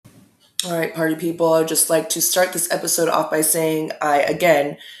All right, party people, I would just like to start this episode off by saying I,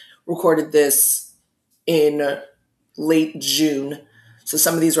 again, recorded this in late June. So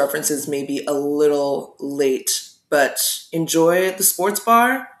some of these references may be a little late, but enjoy the sports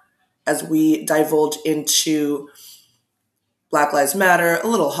bar as we divulge into Black Lives Matter, a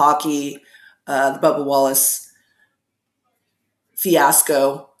little hockey, the Bubba Wallace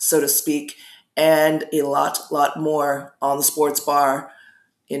fiasco, so to speak, and a lot more on the sports bar.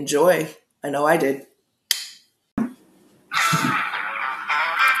 Enjoy. I know I did.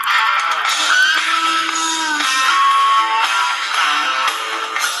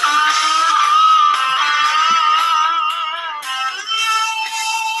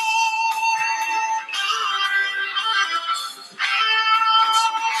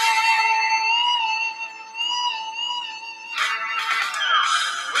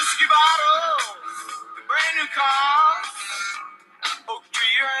 Whiskey bottles, the brand new cars, Oak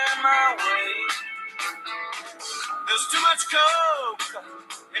tree are in my way. There's too much coke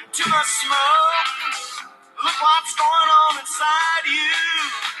and too much smoke. Look what's going on inside you.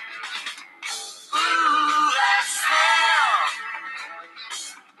 Ooh, that smell.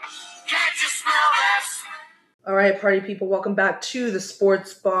 Can't you smell that smell? All right, party people, welcome back to the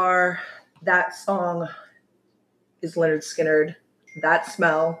sports bar. That song is Leonard Skinnard, That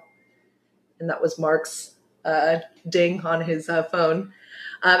Smell, and that was Mark's ding on his phone.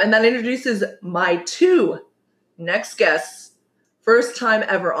 And that introduces my two next guests, first time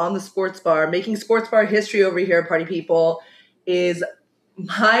ever on the sports bar, making sports bar history over here, party people, is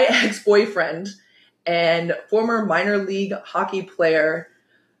my ex-boyfriend and former minor league hockey player.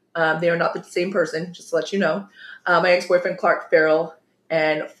 They are not the same person, just to let you know. My ex-boyfriend, Clark Farrell,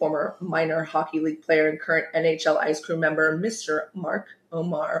 and former minor hockey league player and current NHL Ice Crew member, Mr. Mark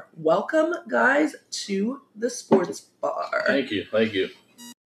Omar. Welcome, guys, to the sports bar. Thank you.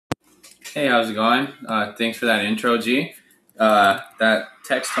 Hey, how's it going? Thanks for that intro, G. That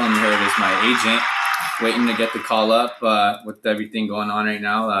text tone you heard is my agent waiting to get the call up with everything going on right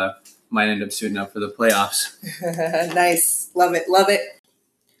now. Might end up suiting up for the playoffs. Nice. Love it.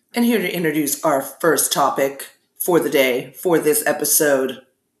 And here to introduce our first topic for the day, for this episode,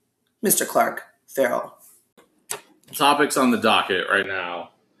 Mr. Clark Farrell. Topics on the docket right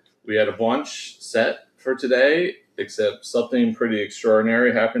now. We had a bunch set for today, except something pretty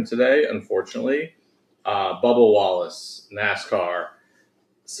extraordinary happened today, unfortunately. Bubba Wallace, NASCAR,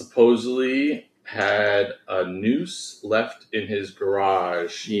 supposedly had a noose left in his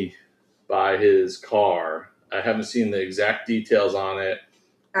garage by his car. I haven't seen the exact details on it.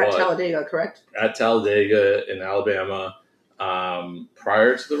 At Talladega, correct? At Talladega in Alabama,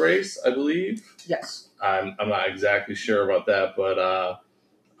 prior to the race, I believe. Yes. I'm not exactly sure about that, but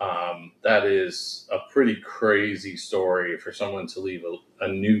that is a pretty crazy story for someone to leave a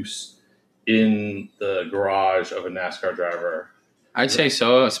noose in the garage of a NASCAR driver. I'd say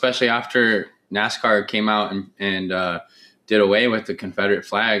so, especially after NASCAR came out and did away with the Confederate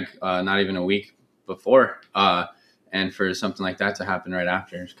flag not even a week before. And for something like that to happen right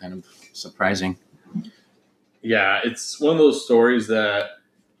after is kind of surprising. Yeah, it's one of those stories that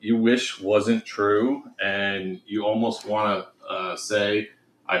you wish wasn't true, and you almost want to say,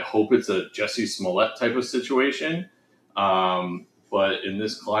 I hope it's a Jussie Smollett type of situation. But in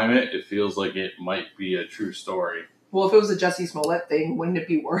this climate, it feels like it might be a true story. Well, if it was a Jussie Smollett thing, wouldn't it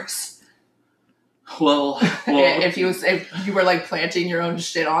be worse? Well if you were like planting your own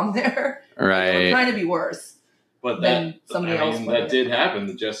shit on there, right? It would kind of be worse. But that did happen.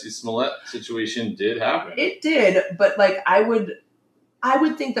 The Jussie Smollett situation did happen. It did, but like I would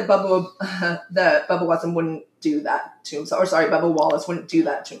think that Bubba Watson wouldn't do that to himself. Or sorry, Bubba Wallace wouldn't do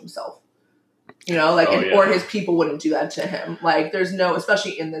that to himself. You know, like or his people wouldn't do that to him. Like there's no,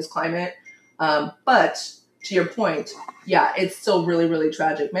 especially in this climate. But to your point, yeah, it's still really, really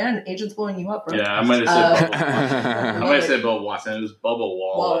tragic. Man, agent's blowing you up, bro. Yeah, I might have said Bubba Watson. I might have said Bubba Watson. It was Bubba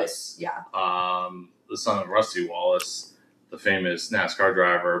Wallace. Yeah. The son of Rusty Wallace, the famous NASCAR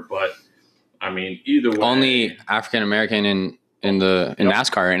driver. But I mean, either way, only African American in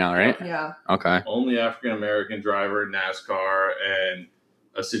NASCAR right now, right? Yeah. Okay. Only African American driver in NASCAR, and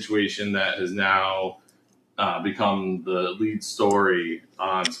a situation that has now become the lead story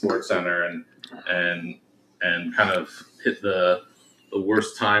on SportsCenter, and kind of hit the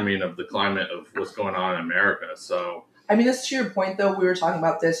worst timing of the climate of what's going on in America. So, I mean, that's to your point, though. We were talking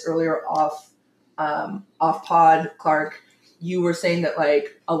about this earlier off pod, Clark. You were saying that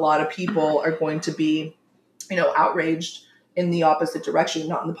like a lot of people are going to be, outraged in the opposite direction,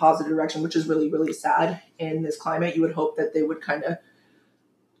 not in the positive direction, which is really, really sad in this climate. You would hope that they would kind of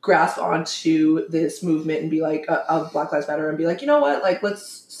grasp onto this movement and be like of Black Lives Matter and be like, you know what, like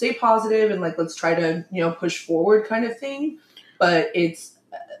let's stay positive and like let's try to push forward kind of thing. But it's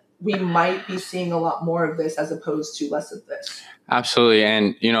we might be seeing a lot more of this as opposed to less of this. Absolutely,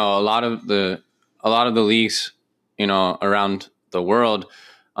 and a lot of the leagues around the world,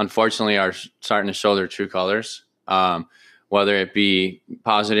 unfortunately, are starting to show their true colors. Whether it be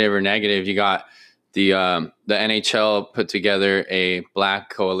positive or negative, you got the NHL put together a Black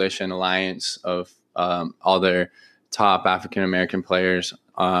Coalition Alliance of all their top African American players.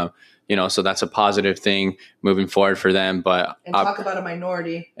 So that's a positive thing moving forward for them. But and talk about a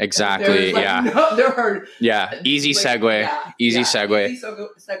minority. Exactly. Easy segue. Easy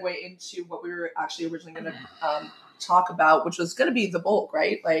segue into what we were actually originally going to talk about, which was going to be the bulk,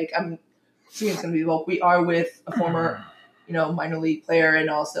 right? Like I'm assuming it's going to be the bulk. We are with a former minor league player and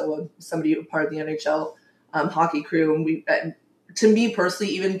also somebody part of the NHL hockey crew. And to me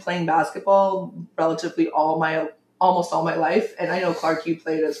personally, even playing basketball relatively almost all my life, and I know Clark, you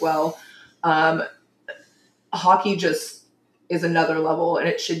played as well. Hockey just is another level, and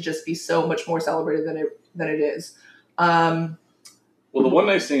it should just be so much more celebrated than it is. Well, the one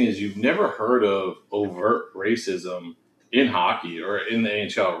nice thing is you've never heard of overt racism in hockey or in the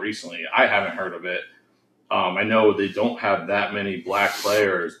NHL recently. I haven't heard of it. I know they don't have that many Black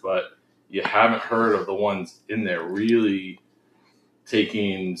players, but you haven't heard of the ones in there really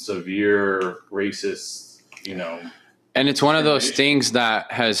taking severe racist, And it's one of those things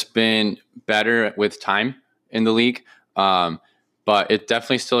that has been better with time in the league. But it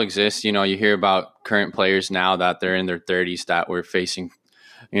definitely still exists. You hear about current players now that they're in their 30s that were facing,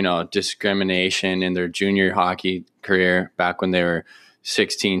 discrimination in their junior hockey career back when they were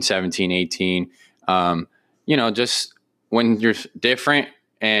 16, 17, 18. Just when you're different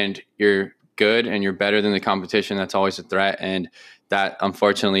and you're good and you're better than the competition, that's always a threat. And that,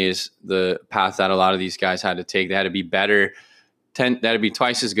 unfortunately, is the path that a lot of these guys had to take. They had to be better. They had to be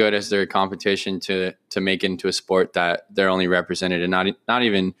twice as good as their competition to make it into a sport that they're only represented and not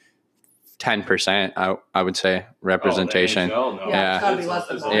even 10%. I would say representation. Oh, no. Yeah, it's gotta be less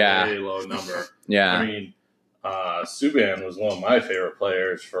than that. Yeah, very low number. Yeah, I mean, Subban was one of my favorite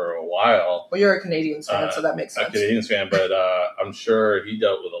players for a while. Well, you're a Canadians fan, so that makes sense. A Canadians fan, but I'm sure he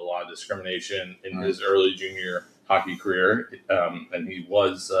dealt with a lot of discrimination in his early junior hockey career, and he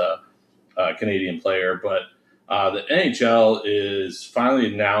was a Canadian player. But the NHL is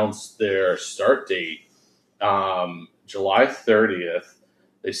finally announced their start date, July 30th.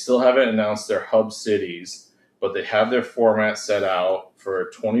 They still haven't announced their hub cities, but they have their format set out for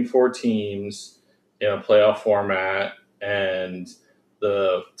 24 teams in a playoff format, and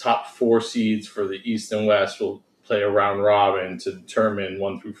the top 4 seeds for the East and West will play a round robin to determine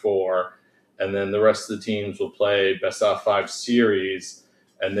 1 through 4, and then the rest of the teams will play best out of 5 series,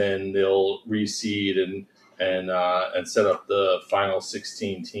 and then they'll reseed and set up the final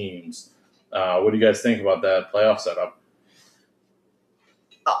 16 teams. What do you guys think about that playoff setup?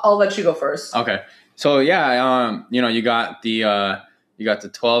 I'll let you go first. Okay. So yeah, you got the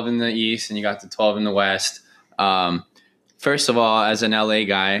 12 in the East and you got the 12 in the West. First of all, as an LA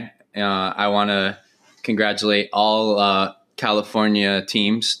guy, I want to congratulate all California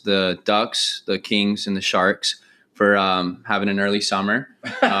teams, the Ducks, the Kings, and the Sharks, for having an early summer.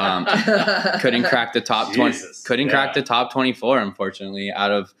 Couldn't crack the top 20. Crack the top 24, unfortunately,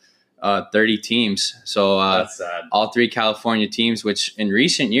 out of 30 teams. So that's sad. All 3 California teams, which in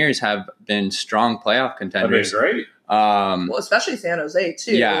recent years have been strong playoff contenders. I mean, great. Well, especially San Jose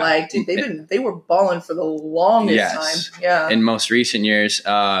too. Yeah. Like, dude, they were balling for the longest time. Yeah. In most recent years.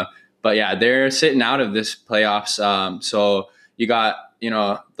 But yeah, they're sitting out of this playoffs. So you got,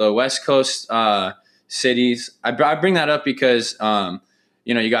 the West Coast cities. I bring that up because,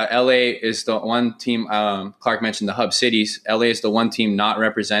 you got LA is the one team, Clark mentioned the hub cities. LA is the one team not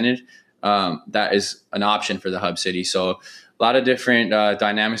represented. That is an option for the hub city. So a lot of different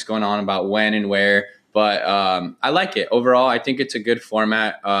dynamics going on about when and where. But I like it. Overall, I think it's a good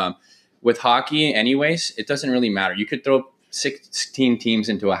format. With hockey, anyways, it doesn't really matter. You could throw 16 teams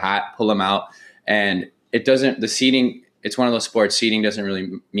into a hat, pull them out, and the seeding, it's one of those sports, seeding doesn't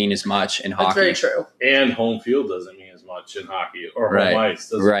really mean as much in hockey. That's very true. And home field doesn't mean as much in hockey, or home ice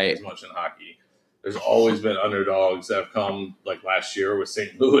doesn't mean as much in hockey. There's always been underdogs that have come, like last year with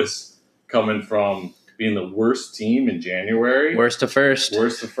St. Louis, coming from being the worst team in January. Worst to first,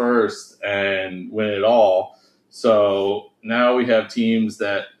 and win it all. So now we have teams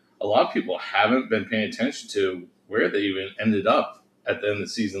that a lot of people haven't been paying attention to where they even ended up at the end of the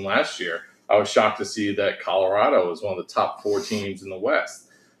season last year. I was shocked to see that Colorado was one of the top 4 teams in the West.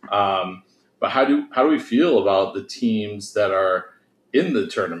 But how do we feel about the teams that are in the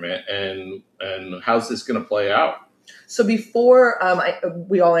tournament, and how's this going to play out? So before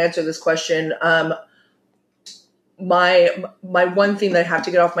we all answer this question, my one thing that I have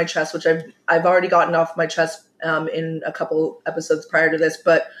to get off my chest, which I've already gotten off my chest in a couple episodes prior to this,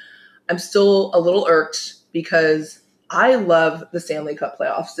 but I'm still a little irked because I love the Stanley Cup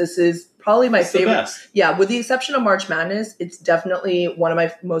playoffs. This is probably my favorite. Yeah, with the exception of March Madness, it's definitely one of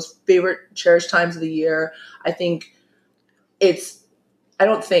my most favorite, cherished times of the year. I think I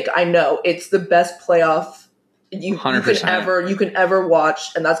know it's the best playoff you can ever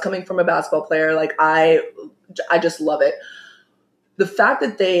watch, and that's coming from a basketball player. Like I just love it. The fact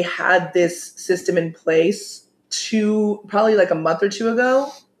that they had this system in place probably like a month or two ago.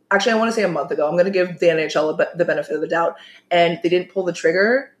 Actually, I want to say a month ago. I'm going to give the NHL the benefit of the doubt. And they didn't pull the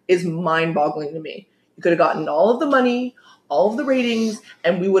trigger is mind-boggling to me. You could have gotten all of the money, all of the ratings,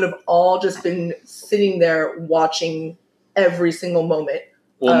 and we would have all just been sitting there watching every single moment.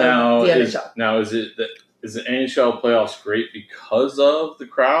 Well, now is the NHL playoffs great because of the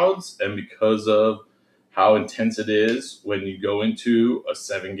crowds and because of how intense it is when you go into a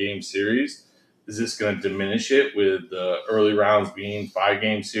 7-game series? Is this going to diminish it with the early rounds being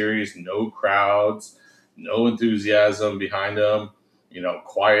 5-game series, no crowds, no enthusiasm behind them,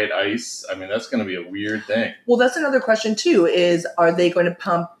 quiet ice? I mean, that's going to be a weird thing. Well, that's another question too, is are they going to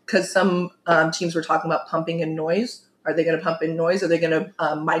pump, because some teams were talking about pumping in noise. Are they going to pump in noise? Are they going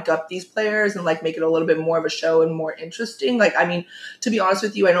to mic up these players and like make it a little bit more of a show and more interesting? Like, I mean, to be honest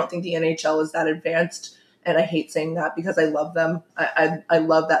with you, I don't think the NHL is that advanced. And I hate saying that because I love them. I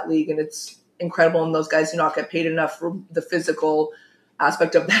love that league, and it's incredible, and those guys do not get paid enough for the physical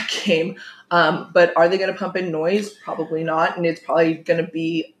aspect of that game. But are they going to pump in noise? Probably not, and it's probably going to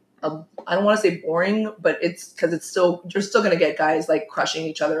be I don't want to say boring, but it's because you're still going to get guys like crushing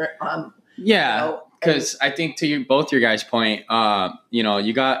each other. Because I think to both your guys' point,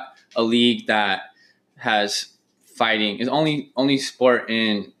 you got a league that has fighting is only sport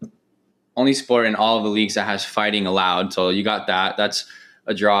in all of the leagues that has fighting allowed. So you got that. That's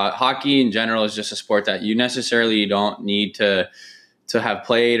a draw. Hockey in general is just a sport that you necessarily don't need to have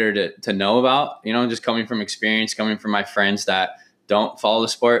played or to know about. Just coming from experience, coming from my friends that don't follow the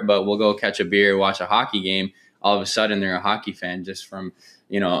sport, but will go catch a beer, watch a hockey game. All of a sudden, they're a hockey fan just from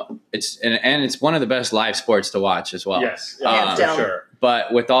it's one of the best live sports to watch as well. Yes, for sure.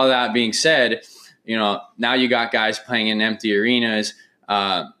 But with all that being said, now you got guys playing in empty arenas.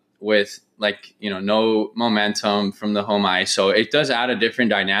 With no momentum from the home ice. So it does add a different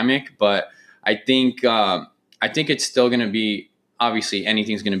dynamic, but I think it's still going to be, obviously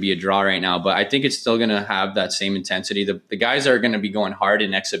anything's going to be a draw right now, but I think it's still going to have that same intensity. The guys are going to be going hard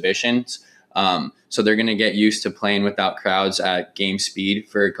in exhibitions. So they're going to get used to playing without crowds at game speed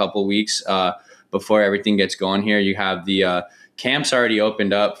for a couple weeks before everything gets going here. You have the camps already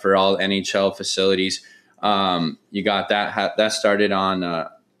opened up for all NHL facilities. You got that started on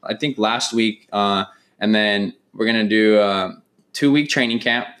I think last week, and then we're going to do a 2-week training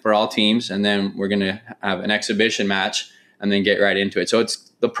camp for all teams, and then we're going to have an exhibition match and then get right into it. So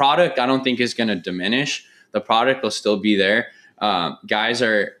it's the product I don't think is going to diminish. The product will still be there. Guys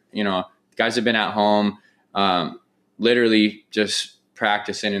have been at home literally just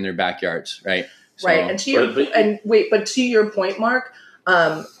practicing in their backyards, right? So, right. But to your point, Mark,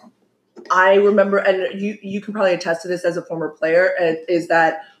 I remember, and you can probably attest to this as a former player, is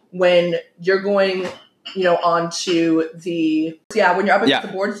that when you're going, onto when you're up against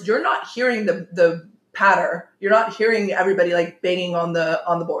the boards, you're not hearing the patter. You're not hearing everybody like banging on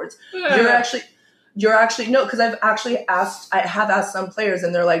the boards. Yeah. You're actually no, because I have asked some players,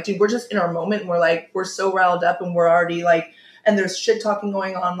 and they're like, dude, we're just in our moment, and we're so riled up, and we're already like, and there's shit talking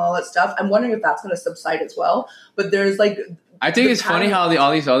going on and all that stuff. I'm wondering if that's going to subside as well. But there's like, I think it's funny how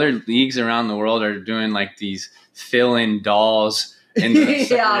all these other leagues around the world are doing like these fill-in dolls. Like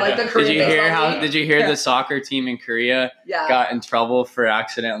the Korean Did you hear the soccer team in Korea got in trouble for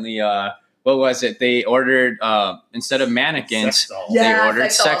accidentally what was it? They ordered instead of mannequins, they ordered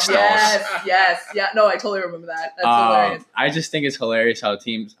sex dolls. Yes. Yeah. No, I totally remember that. That's hilarious. I just think it's hilarious how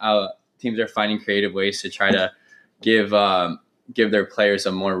teams are finding creative ways to try to give their players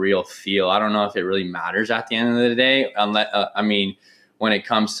a more real feel. I don't know if it really matters at the end of the day, unless when it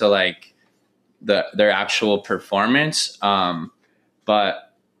comes to like their actual performance.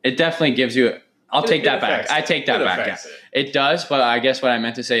 But it definitely gives you. I'll take that back. I take that back. Yeah. It does, but I guess what I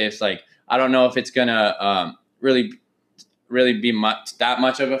meant to say is like I don't know if it's gonna really be that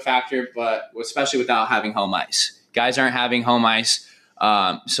much of a factor, but especially without having home ice, guys aren't having home ice,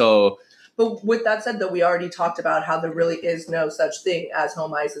 so. But with that said, though, we already talked about how there really is no such thing as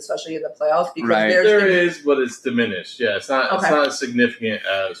home ice, especially in the playoffs, because Right. There is, but it's diminished. Yeah, it's not. It's Okay. not as significant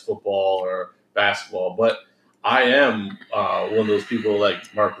as football or basketball. But I am one of those people,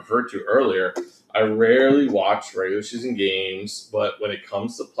 like Mark referred to earlier. I rarely watch regular season games, but when it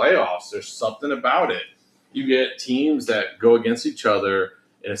comes to playoffs, there's something about it. You get teams that go against each other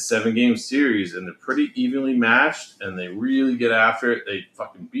in a 7-game series, and they're pretty evenly matched, and they really get after it. They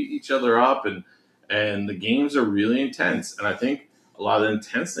fucking beat each other up, and the games are really intense. And I think a lot of the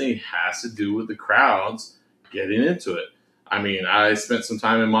intensity has to do with the crowds getting into it. I mean, I spent some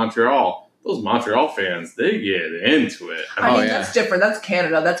time in Montreal. Those Montreal fans, they get into it. I mean, yeah. that's different. That's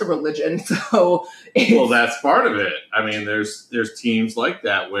Canada. That's a religion. So, Well, that's part of it. I mean, there's teams like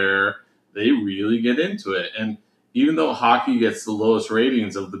that where they really get into it. And even though hockey gets the lowest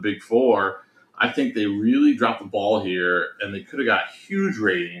ratings of the Big Four, I think they really dropped the ball here, and they could have got huge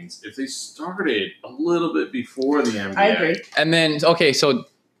ratings if they started a little bit before the NBA. I agree. And then, okay, so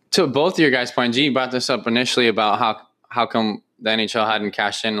to both of your guys' point, G, you brought this up initially about how come the NHL hadn't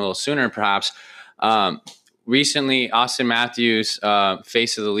cashed in a little sooner, perhaps. Recently, Austin Matthews,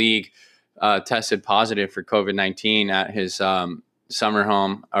 face of the league, tested positive for COVID-19 at his summer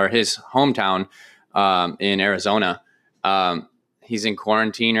home, or his hometown in Arizona. He's in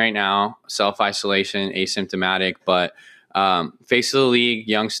quarantine right now, self-isolation, asymptomatic, but face of the league,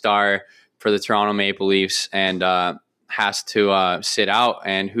 young star for the Toronto Maple Leafs, and has to sit out.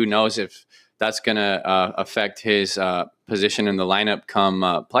 And who knows if that's going to affect his position in the lineup come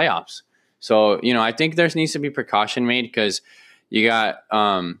playoffs. So, I think there needs to be precaution made, because you got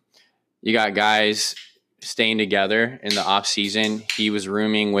guys staying together in the off season. He was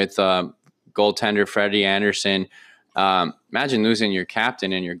rooming with goaltender Freddie Anderson. Imagine losing your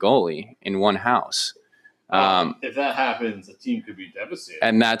captain and your goalie in one house. If that happens, the team could be devastated.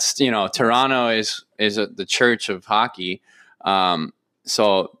 And that's, Toronto is the church of hockey.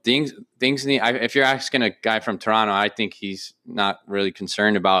 So things need. If you're asking a guy from Toronto, I think he's not really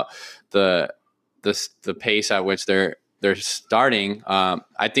concerned about the pace at which they're starting.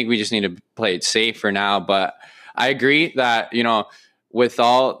 I think we just need to play it safe for now. But I agree that with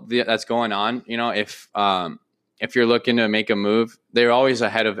all that's going on, if you're looking to make a move, they're always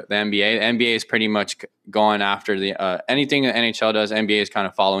ahead of the NBA. The NBA is pretty much going after anything the NHL does. NBA is kind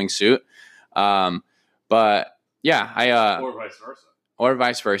of following suit. But yeah, or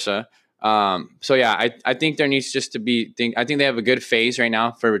vice versa. So yeah, I think there needs just to be. I think they have a good phase right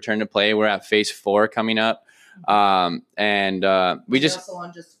now for return to play. We're at phase 4 coming up, and we just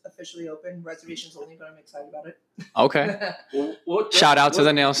salon just officially opened. Reservations only, but I'm excited about it. okay. Well, Shout out to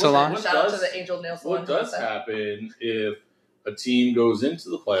the nail salon. Shout out to the Angel Nail Salon. What does happen if a team goes into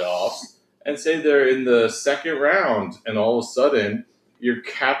the playoffs and say they're in the second round, and all of a sudden your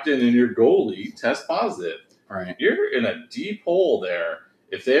captain and your goalie test positive? Right. You're in a deep hole there.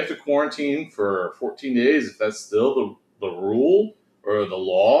 If they have to quarantine for 14 days, if that's still the rule or the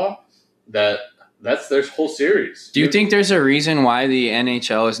law, that's their whole series. Do you think there's a reason why the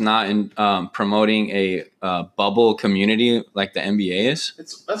NHL is not promoting a bubble community like the NBA is?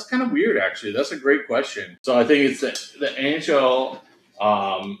 That's kind of weird, actually. That's a great question. So I think it's that the NHL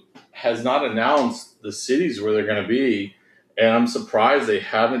has not announced the cities where they're going to be, and I'm surprised they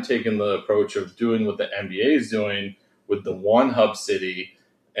haven't taken the approach of doing what the NBA is doing with the one hub city,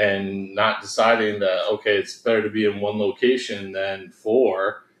 and not deciding that, okay, it's better to be in one location than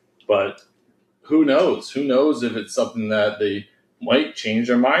 4. But who knows? Who knows if it's something that they might change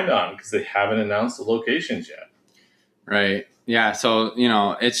their mind on, because they haven't announced the locations yet. Right. Yeah. So,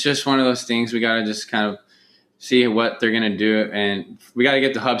 it's just one of those things. We got to just kind of see what they're going to do. And we got to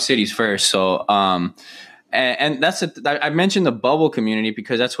get the hub cities first. So, and that's I mentioned the bubble community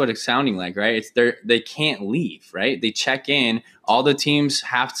because that's what it's sounding like, right? It's they can't leave, right? They check in. All the teams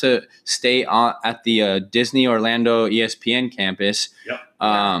have to stay at the Disney Orlando ESPN campus. Yep.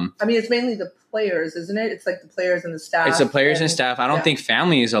 I mean, it's mainly the players, isn't it? It's like the players and the staff. It's the players and staff. I don't think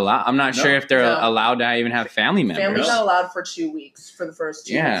family is allowed. I'm not sure if they're allowed to even have family members. Family's not allowed for 2 weeks for the first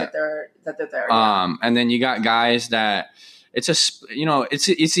 2 weeks that they're there. And then you got guys that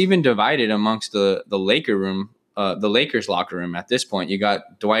it's even divided amongst the Laker room, the Lakers locker room at this point. You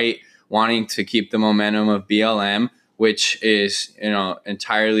got Dwight wanting to keep the momentum of BLM, which is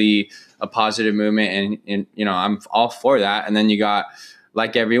entirely a positive movement, and I'm all for that. And then you got,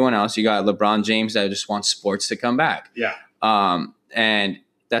 like everyone else, you got LeBron James that just wants sports to come back. Yeah. And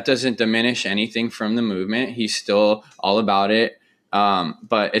that doesn't diminish anything from the movement. He's still all about it.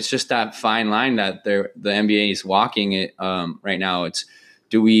 But it's just that fine line that the NBA is walking it right now. It's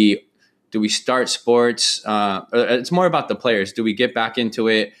do we start sports? It's more about the players. Do we get back into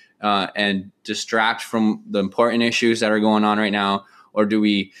it and distract from the important issues that are going on right now, or do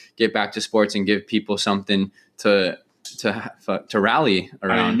we get back to sports and give people something to rally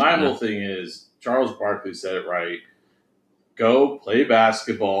around? I mean, my whole thing is Charles Barkley said it right. Go play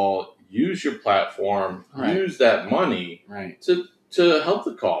basketball. Use your platform. Right. Use that money Right. to help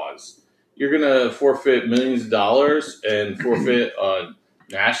the cause. You're gonna forfeit millions of dollars and forfeit a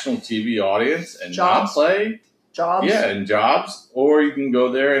national TV audience and Jobs. not play. Jobs. Yeah, and jobs. Or you can go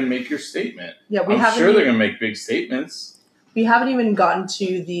there and make your statement. Yeah, I'm sure they're gonna make big statements. we haven't even gotten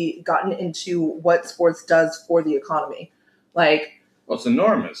into what sports does for the economy. Like, Well, it's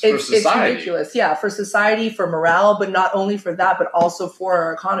enormous for it's society. ridiculous. Yeah, for society, for morale, but not only for that, but also for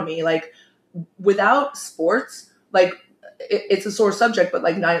our economy. Like, without sports, like, it's a sore subject, but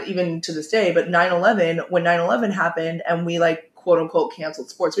like even to this day, but 9/11, when 9/11 happened and we like quote unquote canceled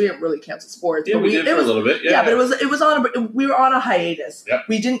sports, we didn't really cancel sports. Yeah, but we did for a little bit. Yeah, but it was we were on a hiatus. Yep.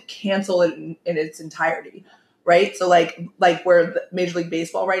 We didn't cancel it in its entirety. Right. So like where the Major League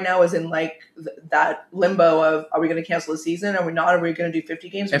Baseball right now is in like that limbo of, are we going to cancel the season? Are we not? Are we going to do 50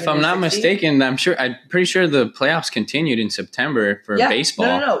 games? If I'm not mistaken, I'm pretty sure the playoffs continued in September for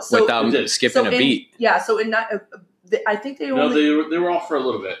baseball. No. So, without skipping a beat. Yeah. So in that, I think they No, only. they were off for a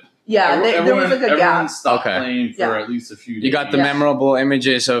little bit. Yeah. There was like a everyone gap. stopped Okay. playing for at least a few days. You got the memorable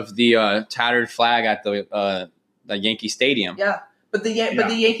images of the tattered flag at the Yankee Stadium. Yeah. But the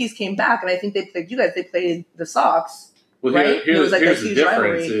Yankees came back, and I think they played you guys. They played the Sox. Well, right? It was like here's a the huge difference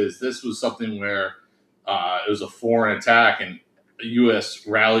rivalry. is this was something where it was a foreign attack and the U.S.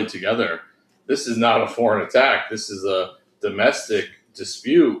 rallied together. This is not a foreign attack. This is a domestic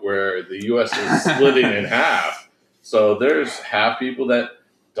dispute where the U.S. is splitting in half. So there's half people that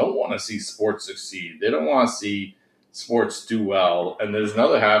don't want to see sports succeed. They don't want to see sports do well. And there's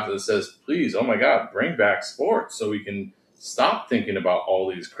another half that says, please, oh my God, bring back sports so we can stop thinking about all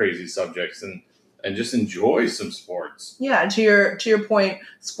these crazy subjects and just enjoy some sports. Yeah, and to your point,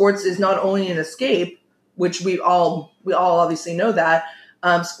 sports is not only an escape, which we all obviously know that.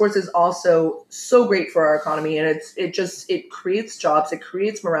 Sports is also so great for our economy, and it creates jobs, it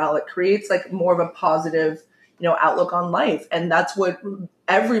creates morale, it creates like more of a positive, outlook on life, and that's what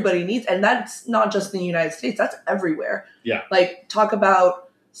everybody needs. And that's not just in the United States; that's everywhere. Yeah, like talk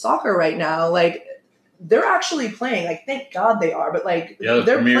about soccer right now, like. They're actually playing. Like, thank God they are. But like, the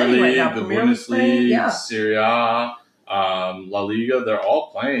they're Premier playing League, right now. the Premier League's playing, Bundesliga, Serie A, La Liga. They're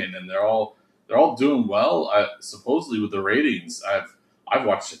all playing, and they're all doing well. Supposedly with the ratings, I've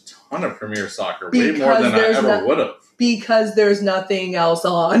watched a ton of Premier Soccer, way more than I ever would have. Because there's nothing else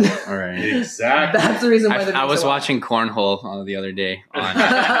on. All right. Exactly. That's the reason why I was watching Cornhole the other day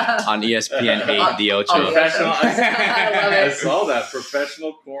on ESPN 8, The Ocho. Professional. I it. saw that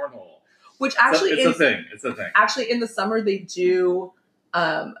professional cornhole. Which actually it's a thing. It's a thing. Actually, in the summer they do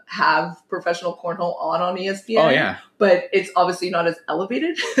have professional cornhole on ESPN. Oh yeah, but it's obviously not as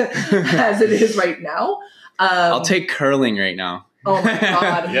elevated as it is right now. I'll take curling right now. Oh my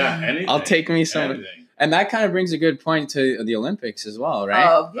God. Yeah, anything. I'll take me some. Anything. And that kind of brings a good point to the Olympics as well,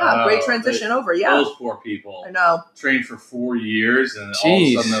 right? Great transition over. Yeah, those poor people. I know. Trained for 4 years, and all of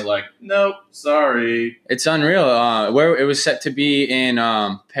a sudden they're like, "Nope, sorry." It's unreal. Where it was set to be in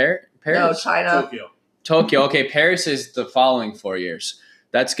Paris? No, China. Tokyo. Okay, Paris is the following 4 years.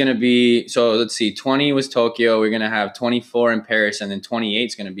 That's going to be, so let's see, 20 was Tokyo. We're going to have 24 in Paris, and then 28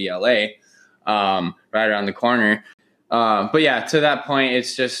 is going to be LA, right around the corner. But yeah, to that point,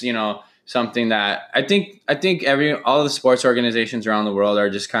 it's just, something that I think all the sports organizations around the world are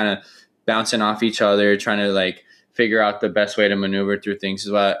just kind of bouncing off each other, trying to like figure out the best way to maneuver through things.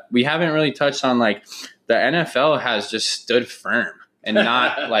 But we haven't really touched on like the NFL has just stood firm and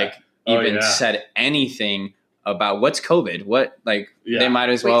not like even said anything about what's COVID. What they might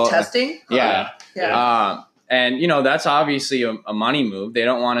as well testing. Yeah. And that's obviously a money move. They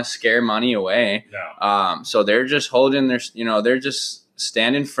don't want to scare money away. No. So they're just holding their, they're just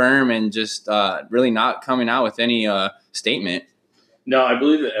standing firm and just really not coming out with any statement. No, I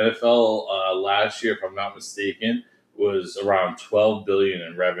believe the NFL last year, if I'm not mistaken, was around $12 billion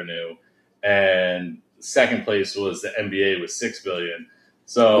in revenue, and second place was the NBA with $6 billion.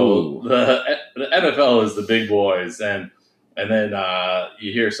 So the NFL is the big boys, and then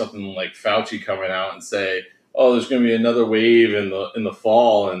you hear something like Fauci coming out and say, "Oh, there's going to be another wave in the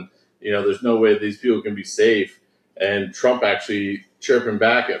fall, and there's no way these people can be safe." And Trump actually chirping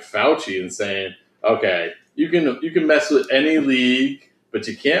back at Fauci and saying, "Okay, you can mess with any league, but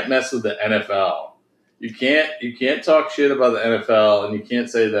you can't mess with the NFL. You can't talk shit about the NFL, and you can't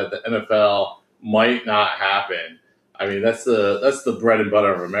say that the NFL might not happen." I mean, that's the bread and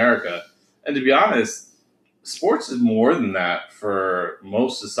butter of America. And to be honest, sports is more than that for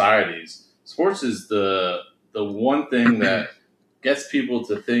most societies. Sports is the one thing that gets people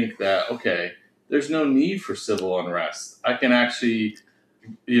to think that, okay, there's no need for civil unrest. I can actually,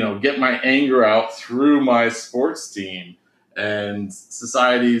 get my anger out through my sports team. And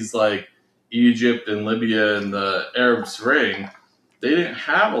societies like Egypt and Libya and the Arab Spring, they didn't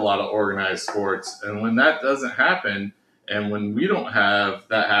have a lot of organized sports. And when that doesn't happen, and when we don't have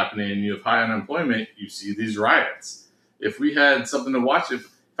that happening and you have high unemployment, you see these riots. If we had something to watch, if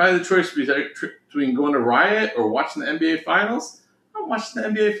I had the choice between going to riot or watching the NBA Finals, I'm watching the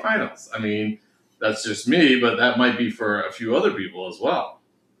NBA Finals. I mean, that's just me, but that might be for a few other people as well.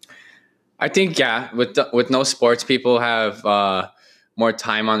 I think, with no sports, people have more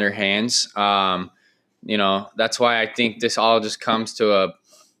time on their hands. That's why I think this all just comes to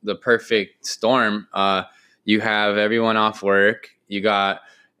the perfect storm. You have everyone off work. You got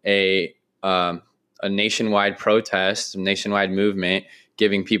a nationwide protest, a nationwide movement,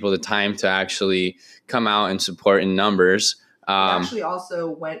 giving people the time to actually come out and support in numbers. It actually also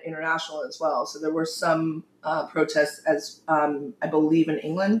went international as well. So there were some protests, as I believe in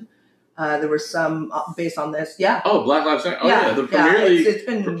England. There were some based on this. Yeah. Oh, Black Lives Matter. Oh, yeah. The Premier League. It's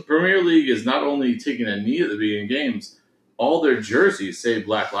been... Premier League is not only taking a knee at the beginning of games, all their jerseys say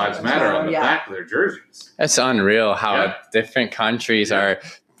Black Lives Matter on the back of their jerseys. That's unreal how different countries are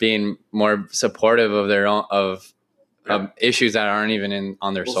being more supportive of their own of issues that aren't even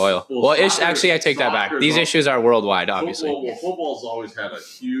on their soil. Actually, I take that back. These issues are worldwide, obviously. Football's always had a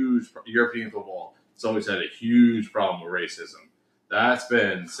huge European football. It's always had a huge problem with racism. That's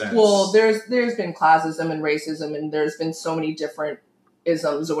been since. Well, there's been classism and racism, and there's been so many different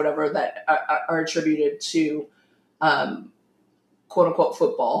isms or whatever that are attributed to, quote unquote,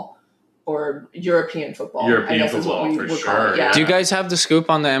 football or European football. European football, for sure. Yeah. Do you guys have the scoop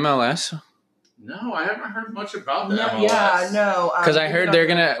on the MLS? No, I haven't heard much about the MLS. Yeah, no. Because I heard they're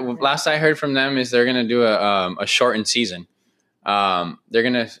gonna. Last I heard from them is they're gonna do a shortened season. They're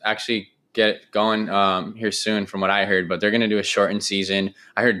gonna actually get going here soon, from what I heard. But they're gonna do a shortened season.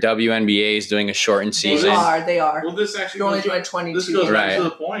 I heard WNBA is doing a shortened season. They are. Well, this actually they're only doing 22. This goes right to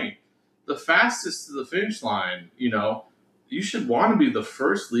the point. The fastest to the finish line. You should want to be the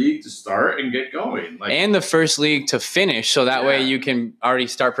first league to start and get going. And the first league to finish, so that way you can already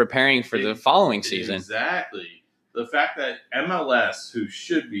start preparing for the following season. Exactly. The fact that MLS, who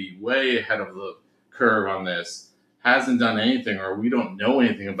should be way ahead of the curve on this, hasn't done anything, or we don't know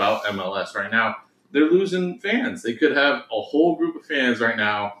anything about MLS right now, they're losing fans. They could have a whole group of fans right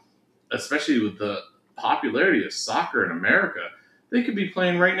now, especially with the popularity of soccer in America. They could be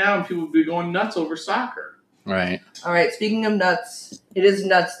playing right now and people would be going nuts over soccer. Right. All right. Speaking of nuts, it is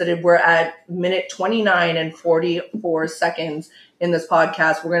nuts that we're at minute 29 and 44 seconds in this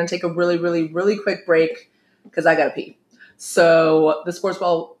podcast. We're going to take a really, really, really quick break because I got to pee. So the sports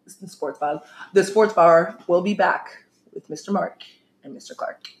bar will be back with Mr. Mark and Mr.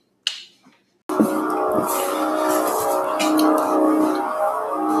 Clark.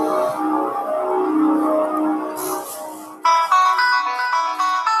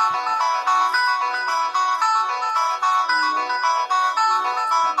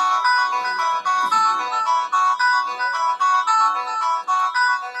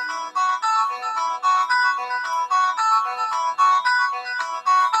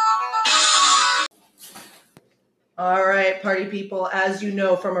 All right, party people, as you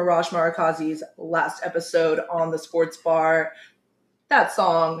know from Arash Marakazi's last episode on the sports bar, that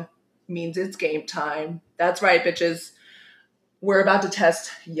song means it's game time. That's right, bitches. We're about to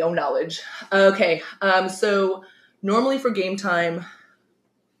test yo knowledge. Okay, so normally for game time,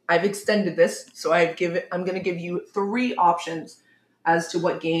 I've extended this, so I'm going to give you 3 options as to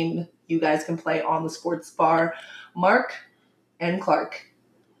what game you guys can play on the sports bar. Mark and Clark,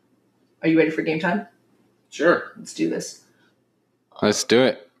 are you ready for game time? Sure. Let's do this. Let's do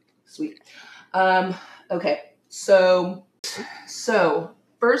it. Sweet. Okay. So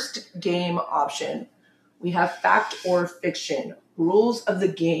first game option, we have fact or fiction. Rules of the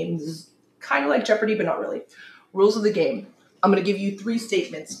game. This is kind of like Jeopardy, but not really. Rules of the game. I'm going to give you 3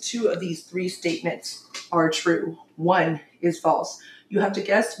 statements. 2 of these 3 statements are true. 1 is false. You have to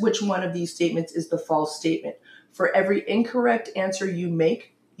guess which one of these statements is the false statement. For every incorrect answer you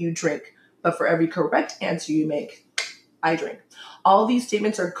make, you drink. But for every correct answer you make, I drink. All these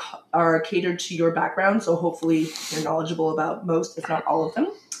statements are catered to your background, so hopefully you're knowledgeable about most, if not all of them.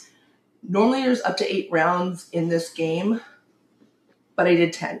 Normally there's up to 8 rounds in this game, but I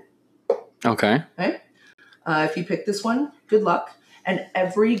did 10. Okay. If you pick this one, good luck. And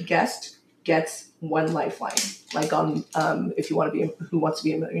every guest gets one lifeline, like on if you want to be Who Wants to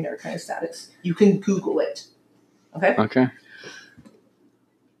Be a Millionaire kind of status. You can Google it. Okay. Okay.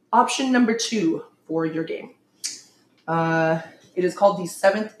 Option number 2 for your game. It is called the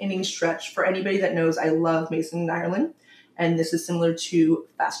 7th inning stretch. For anybody that knows, I love Mason and Ireland, and this is similar to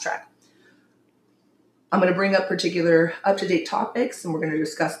Fast Track. I'm going to bring up particular up-to-date topics, and we're going to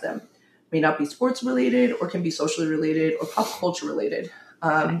discuss them. May not be sports related, or can be socially related, or pop culture related.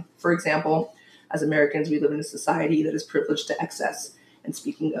 For example, as Americans, we live in a society that is privileged to excess. And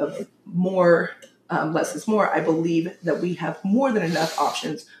speaking of more, less is more, I believe that we have more than enough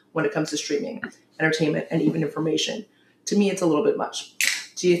options when it comes to streaming, entertainment, and even information. To me, it's a little bit much.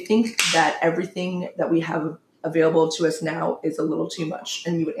 Do you think that everything that we have available to us now is a little too much?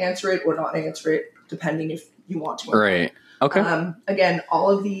 And you would answer it or not answer it, depending if you want to. Right. Okay. Again, all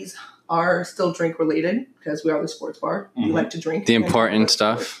of these are still drink related because we are the sports bar. We like to drink. The important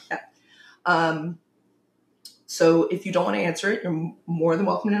stuff. Yeah. So if you don't want to answer it, you're more than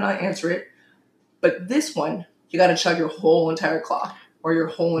welcome to not answer it. But this one, you got to chug your whole entire claw or your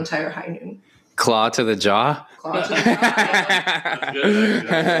whole entire high noon. Claw to the jaw? Claw to the jaw. That's good.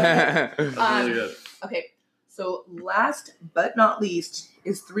 That's really good. Okay. So last but not least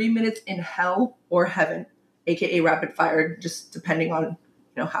is 3 minutes in hell or heaven, aka rapid fire, just depending on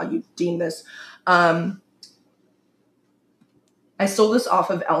how you deem this. I stole this off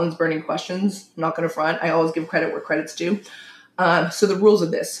of Ellen's Burning Questions. I'm not going to front. I always give credit where credit's due. So the rules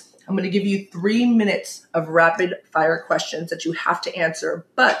of this: I'm going to give you 3 minutes of rapid fire questions that you have to answer.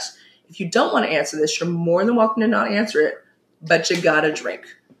 But if you don't want to answer this, you're more than welcome to not answer it. But you gotta drink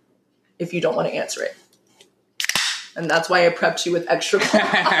if you don't want to answer it. And that's why I prepped you with extra claw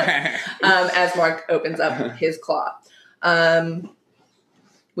as Mark opens up his claw.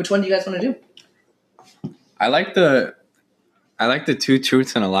 Which one do you guys want to do? I like the 2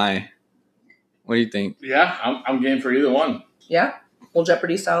 truths and a lie. What do you think? Yeah, I'm game for either one. Yeah? We'll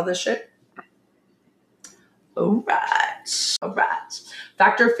Jeopardy style this shit? All right.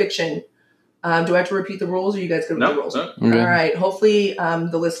 Fact or fiction? Do I have to repeat the rules, or are you guys good with the rules? No. Okay. All right. Hopefully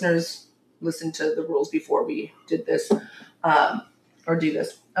the listeners listened to the rules before we did this or do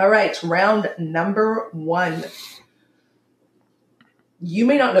this. All right. Round number 1. You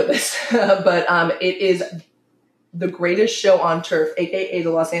may not know this, but it is the greatest show on turf, a.k.a.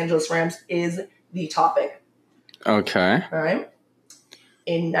 the Los Angeles Rams, is the topic. Okay. All right.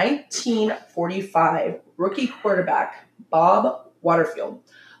 In 1945, rookie quarterback Bob Waterfield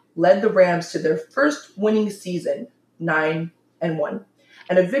led the Rams to their first winning season, 9-1,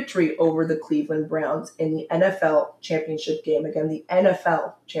 and a victory over the Cleveland Browns in the NFL championship game. Again, the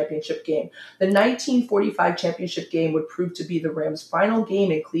NFL championship game. The 1945 championship game would prove to be the Rams' final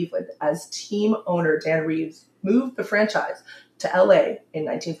game in Cleveland as team owner Dan Reeves moved the franchise to LA in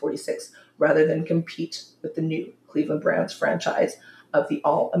 1946 rather than compete with the new Cleveland Browns franchise of the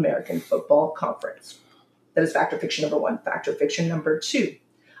All-American Football Conference. That is fact or fiction number 1. Fact or fiction number 2.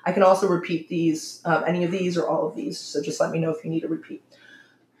 I can also repeat these, any of these or all of these, so just let me know if you need a repeat.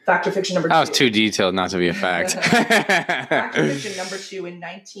 Fact or fiction number 2. That was too detailed not to be a fact. Fact or fiction number 2. In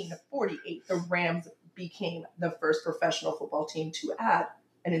 1948, the Rams became the first professional football team to add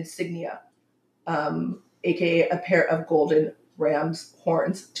an insignia, aka a pair of golden Rams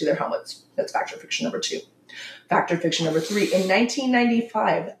horns to their helmets. That's fact or fiction number 2. Fact or fiction number 3. In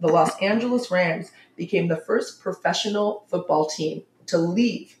 1995, the Los Angeles Rams became the first professional football team to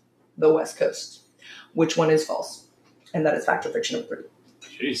leave the West Coast. Which one is false? And that is fact or fiction number 3.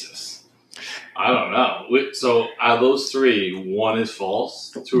 Jesus. I don't know. So out of those 3, 1 is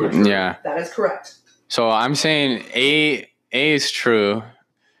false, 2 are true. Yeah. That is correct. So I'm saying A is true,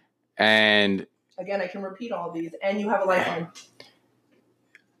 and Again, I can repeat all of these, and you have a lifeline.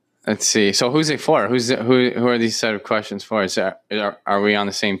 let's see. So who's it for? Who are these set of questions for? Are we on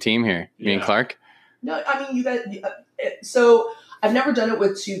the same team here? Me and Yeah. Clark? No, I mean, you guys. So I've never done it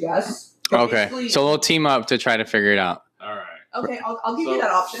with 2 guests. But Okay. basically- So we'll team up to try to figure it out. All right. Okay, I'll give you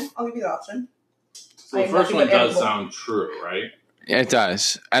that option. So the first one does sound true, right? It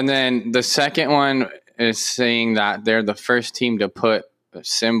does. And then the second one is saying that they're the first team to put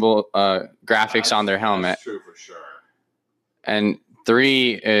symbol graphics on their helmet. That's true for sure. And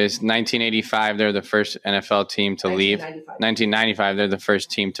 3 is 1985. They're the first NFL team to leave. 1995. They're the first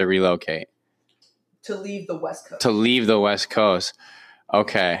team to relocate. To leave the West Coast. To leave the West Coast.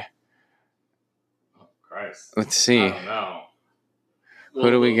 Okay. Oh, Christ. Let's see. I don't know. Who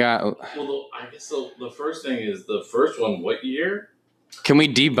do we got? Well, I guess the first thing is the first one. What year? Can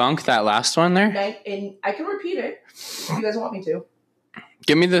we debunk that last one there? And I can repeat it if you guys want me to.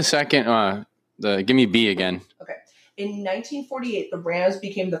 Give me the second. Give me B again. Okay. In 1948, the Rams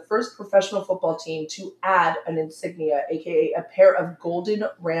became the first professional football team to add an insignia, aka a pair of golden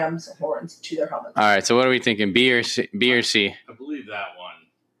ram's horns, to their helmets. All right, so what are we thinking? B or C? B or C? I believe that one.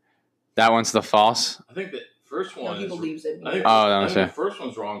 That one's the false. I think the first one. No, he believes it. I think, that was I think it. the first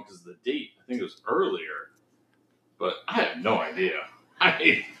one's wrong because of the date. I think it was earlier, but I have no idea.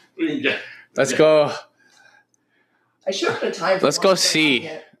 We can get. Let's go. I should have put a time. Let's go C.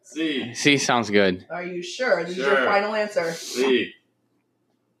 C. C sounds good. Are you sure? This is Sure. your final answer. C.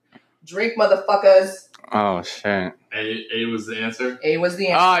 Drink, motherfuckers. Oh shit. A was the answer. A was the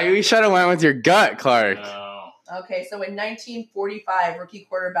answer. Oh, you should have went with your gut, Clark. No. Okay, so in 1945, rookie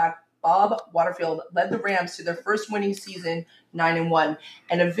quarterback Bob Waterfield led the Rams to their first winning season, 9-1,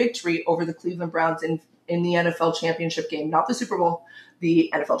 and a victory over the Cleveland Browns in the NFL championship game. Not the Super Bowl, the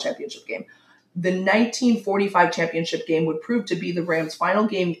NFL championship game. The 1945 championship game would prove to be the Rams' final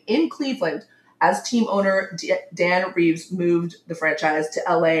game in Cleveland, as team owner Dan Reeves moved the franchise to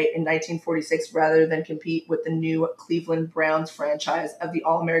LA in 1946 rather than compete with the new Cleveland Browns franchise of the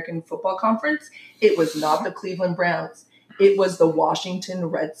All-American Football Conference. It was not the Cleveland Browns. It was the Washington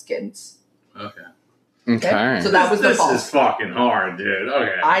Redskins. Okay. Okay. So that was the This false. is fucking hard, dude.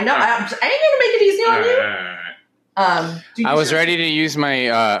 Okay. I know. I ain't gonna make it easy on you. Dude, I you was should- ready to use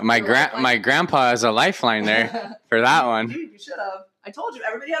my my Your lifeline? my grandpa as a lifeline there for that one. Dude, you should have. I told you,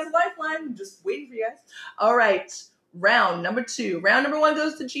 everybody has a lifeline. I'm just waiting for you guys. All right. Round number 2. Round number 1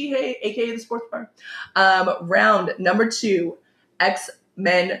 goes to G-Hay, a.k.a. the sports bar. Round number 2,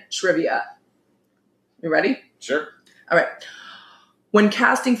 X-Men trivia. You ready? Sure. All right. When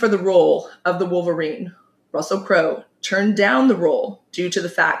casting for the role of the Wolverine, Russell Crowe turned down the role due to the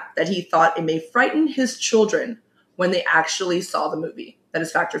fact that he thought it may frighten his children when they actually saw the movie. That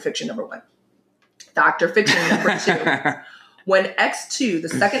is fact or fiction number 1. Fact or fiction number 2. When X2, the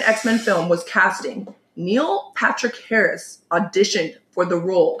second X-Men film, was casting, Neil Patrick Harris auditioned for the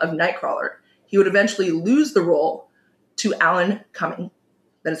role of Nightcrawler. He would eventually lose the role to Alan Cumming.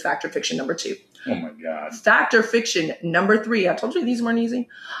 That is fact or fiction number 2. Oh my god. Fact or fiction number 3. I told you these weren't easy.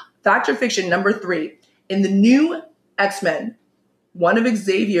 Fact or fiction number 3. In the new X-Men, one of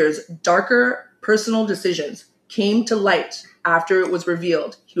Xavier's darker personal decisions came to light after it was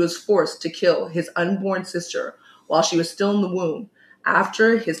revealed he was forced to kill his unborn sister while she was still in the womb.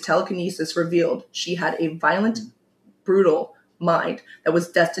 After his telekinesis revealed she had a violent, brutal mind that was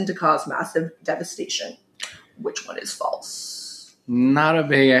destined to cause massive devastation. Which one is false? Not a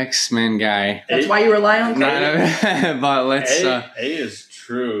big X-Men guy. That's why you rely on Not a, but let's. A is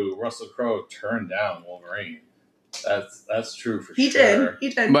true. Russell Crowe turned down Wolverine. That's true for He sure.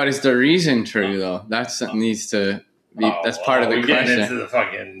 did. But is the reason true though? That's needs to be. That's part of the we're getting question. into the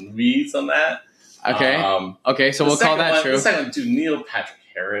fucking weeds on that. Okay. Okay. So The we'll call second that one, true. The second one, dude, Neil Patrick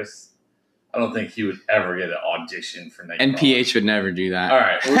Harris. I don't think he would ever get an audition for Nightcrawler. NPH would never do that. All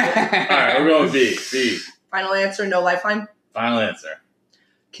right, we're going B. B. Final answer, no lifeline. Final answer.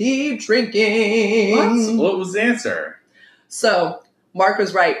 Keep drinking. What was the answer? So, Mark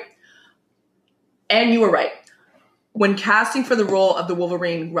was right. And you were right. When casting for the role of the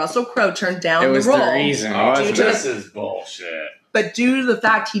Wolverine, Russell Crowe turned down It was the role. the reason. Oh, wasn't to it? this is bullshit. But due to the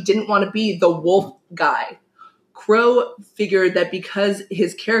fact he didn't want to be the wolf guy, Crowe figured that because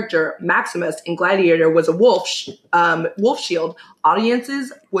his character, Maximus in Gladiator, was a wolf shield,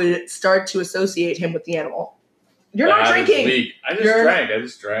 audiences would start to associate him with the animal. You're not That is drinking. weak. I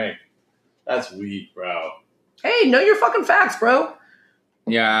just drank. That's weak, bro. Hey, know your fucking facts, bro.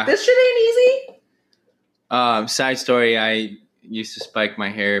 Yeah. This shit ain't easy. Side story: I used to spike my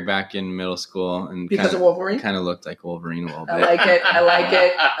hair back in middle school, and Because of Wolverine? kind of looked like Wolverine a little bit. I like it. I like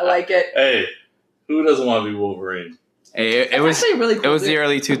it. I like it. Hey, who doesn't want to be Wolverine? Hey, it That's was actually a really cool it was dude. the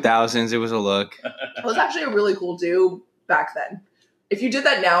early 2000s. It was a look. It was actually a really cool do back then. If you did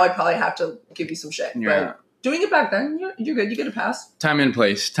that now, I'd probably have to give you some shit. Yeah. But doing it back then, you're good. You get a pass. Time and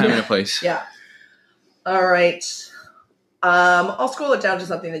place. Time and a place. Yeah. All right. I'll scroll it down to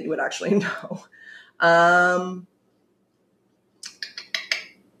something that you would actually know.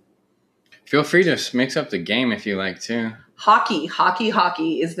 Feel free to mix up the game if you like too.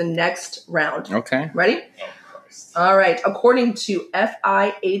 Hockey is the next round. Okay. Ready? Oh, Christ. All right. According to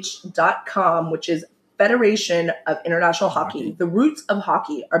FIH.com, which is Federation of International Hockey, the roots of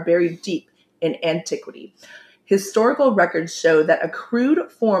hockey are buried deep in antiquity. Historical records show that a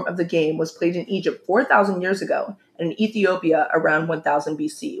crude form of the game was played in Egypt 4,000 years ago and in Ethiopia around 1000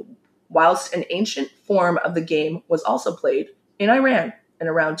 BC, whilst an ancient form of the game was also played in Iran in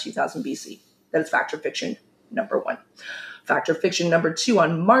around 2000 BC. That is fact or fiction number 1. Fact or fiction number 2,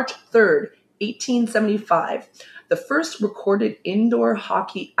 on March 3rd, 1875, the first recorded indoor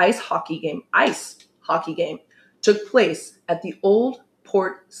ice hockey game took place at the Old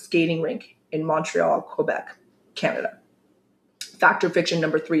Port Skating Rink in Montreal, Quebec, Canada. Fact or fiction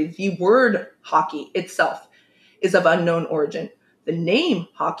number 3, the word hockey itself is of unknown origin. The name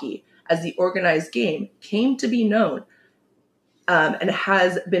hockey as the organized game came to be known and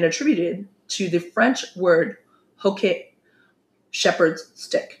has been attributed to the French word hoquet, shepherd's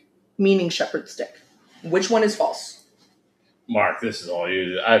stick, meaning shepherd's stick. Which one is false? Mark, this is all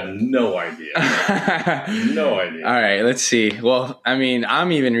you. I have no idea. No idea. All right, let's see. Well, I mean,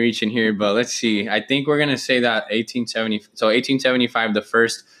 I'm even reaching here, but let's see. I think we're gonna say that 1875, the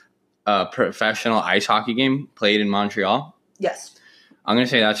first professional ice hockey game played in Montreal. Yes. I'm gonna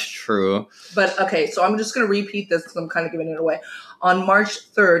say that's true. But okay, so I'm just going to repeat this because I'm kind of giving it away. On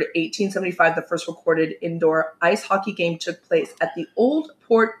March 3rd, 1875, the first recorded indoor ice hockey game took place at the Old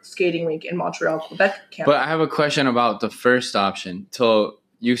Port Skating Rink in Montreal, Quebec, Canada. But I have a question about the first option. So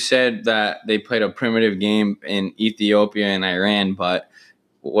you said that they played a primitive game in Ethiopia and Iran, but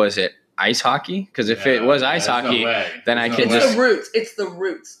was it ice hockey? Because if it was ice hockey, then I could It's just. the roots. It's the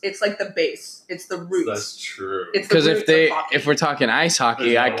roots. It's like the base. It's the roots. That's true. It's the Because roots of hockey. if we're talking ice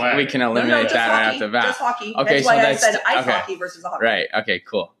hockey, There's no way. we can No, eliminate just that right hockey, off the bat. Just hockey. Okay, that's so why I that's- said ice okay. hockey versus hockey. Right. Okay.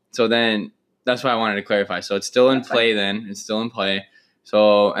 Cool. So then that's why I wanted to clarify. So it's still in That's fine. play. Then it's still in play.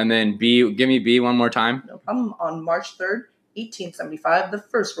 So and then B. Give me B one more time. No problem. On March 3rd, 1875, the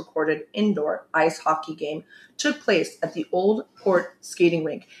first recorded indoor ice hockey game took place at the Old Port Skating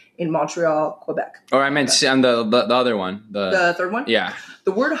Rink in Montreal, Quebec. Or I meant on the other one. The third one? Yeah.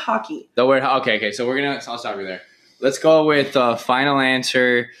 The word hockey. The word. Okay. So I'll stop you there. Let's go with final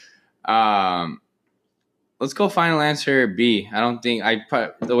answer. Let's go final answer B. I don't think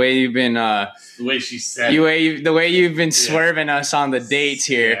the way you've been The way she said the way you've been Yeah. swerving us on the dates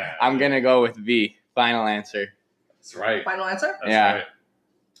here. Yeah. I'm gonna go with B. Final answer. That's right. Final answer? That's Yeah. right.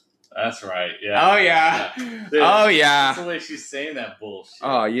 That's right. Yeah. Oh yeah. Dude, Oh That's yeah. the way she's saying that bullshit.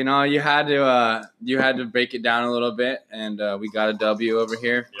 Oh, you had to break it down a little bit, and we got a W over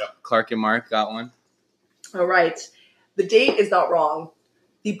here. Yep. Clark and Mark got one. All right. The date is not wrong.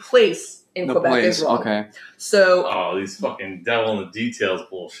 The place in Quebec is wrong. Okay. So, Oh, these fucking devil in the details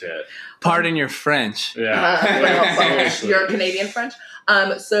bullshit. Pardon your French. Yeah. Seriously. you're Canadian French.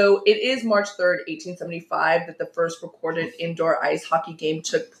 So it is March 3rd, 1875 that the first recorded indoor ice hockey game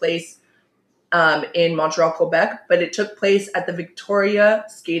took place in Montreal, Quebec, but it took place at the Victoria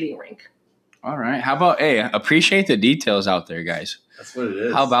Skating Rink. All right. How about appreciate the details out there, guys. That's what it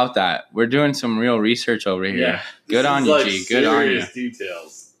is. How about that? We're doing some real research over here. Yeah. Good This on is you, like G. Good on you. serious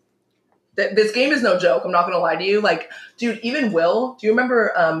details. This game is no joke. I'm not going to lie to you. Like, dude, even Will, do you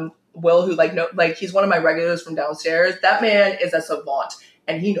remember Will who he's one of my regulars from downstairs? That man is a savant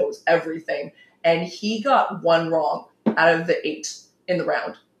and he knows everything. And he got one wrong out of the 8 in the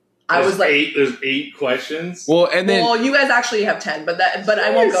round. I was like, there's 8 questions. Well, and then well, you guys actually have 10, but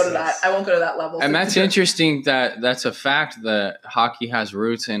I won't go to that. Jesus. I won't go to that level. and So that's interesting that's a fact that hockey has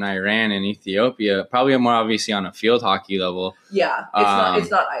roots in Iran and Ethiopia, probably more obviously on a field hockey level, Yeah, it's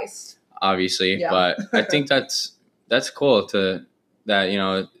not ice. obviously. Yeah. But I think that's cool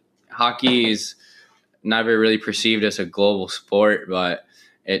that hockey is never really perceived as a global sport, but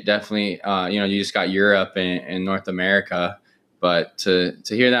it definitely you just got Europe and North America. But to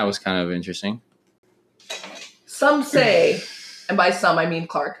hear that was kind of interesting. Some say, and by some I mean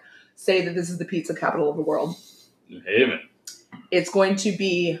Clark, say that this is the pizza capital of the world. New Haven. It's going to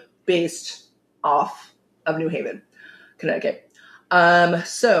be based off of New Haven, Connecticut.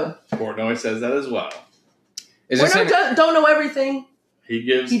 So Portnoy says that as well. Is this don't know everything. He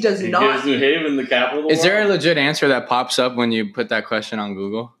gives gives New Haven the capital of the is there a world. legit answer that pops up when you put that question on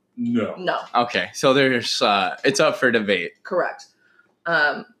Google? No. No, Okay, so there's it's up for debate. correct.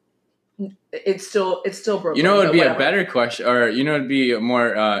 It's still broken. It would but be a whatever. better question, or it'd be a more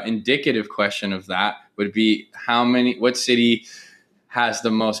indicative question of that would be what city has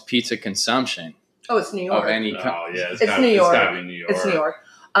the most pizza consumption Oh, it's New York. of any Oh, country? yeah. It's New York. It's gotta be New York. It's New York.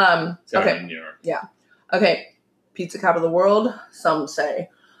 It's gotta Okay. be New York. Okay, pizza capital of the world, some say.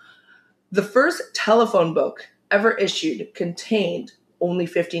 The first telephone book ever issued contained only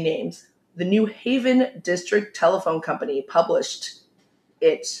 50 names. The New Haven District Telephone Company published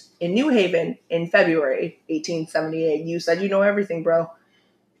it in New Haven in February 1878. You said you know everything, bro.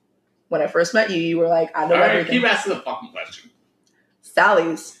 When I first met you, you were like, I know All right, everything. keep asking the fucking question.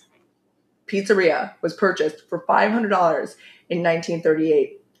 Sally's Pizzeria was purchased for $500 in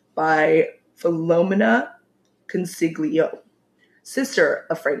 1938 by Philomena Consiglio, sister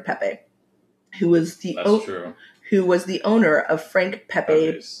of Frank Pepe, who was the That's true. owner of Frank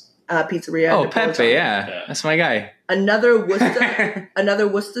Pepe Puppies. Pizzeria. Oh, in Pepe, Napolitano. yeah, Yeah. that's my guy. Another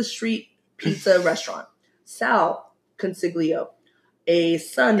Worcester Street pizza restaurant. Sal Consiglio, a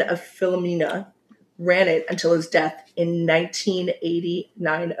son of Philomena, ran it until his death in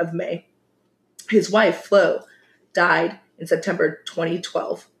 1989 of May. His wife, Flo, died in September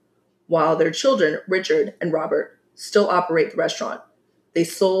 2012, while their children, Richard and Robert, still operate the restaurant. They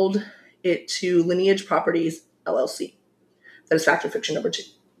sold it to Lineage Properties, LLC. That is fact or fiction number 2.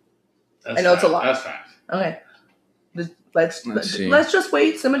 That's I know it's a fact. lot. That's fact. Okay. Let's see. just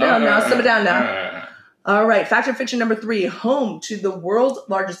wait. Simmer down now. Simmer down now. All right. All right. Fact or fiction number 3. Home to the world's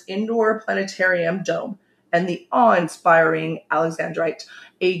largest indoor planetarium dome and the awe-inspiring Alexandrite,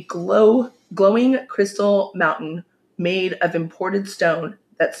 a glowing crystal mountain made of imported stone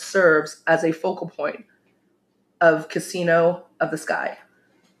that serves as a focal point of Casino of the Sky.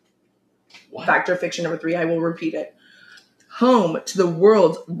 What? Fact or fiction number 3. I will repeat it. Home to the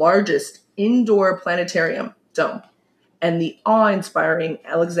world's largest indoor planetarium dome and the awe-inspiring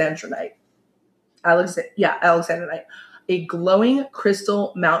Alexandrite, a glowing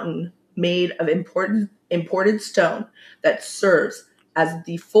crystal mountain made of imported stone that serves as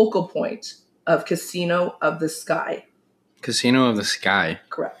the focal point of Casino of the Sky. Casino of the Sky.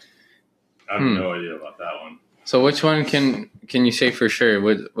 Correct. I have no idea about that one. So which one can you say for sure?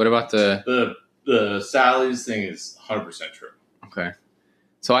 What about the Sally's thing is 100% true. okay?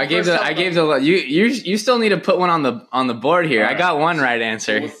 So I gave the you still need to put one on the board here. All I right. got one right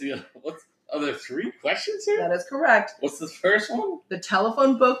answer. What's are there 3 questions here? That is correct. What's the first one? The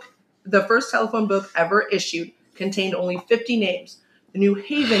first telephone book ever issued, contained only 50 names. The New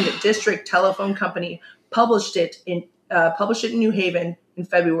Haven District Telephone Company published it in New Haven in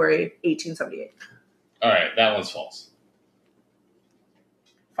February 1878. All right, that one's false.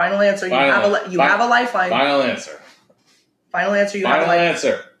 Final answer. You have a lifeline. Final answer. Final answer. You have a Final lifeline.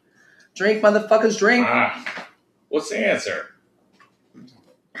 answer. Drink, motherfuckers, drink. What's the answer?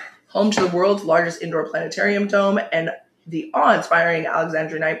 Home to the world's largest indoor planetarium dome and the awe-inspiring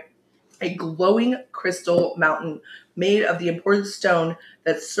Alexandrite, a glowing crystal mountain made of the imported stone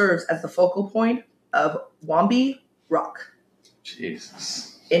that serves as the focal point of Wambi Rock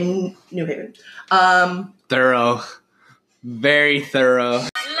Jesus. in New Haven. Thorough, very thorough. Let's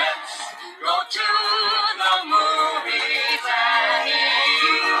go to the movies and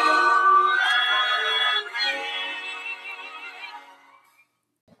you and me.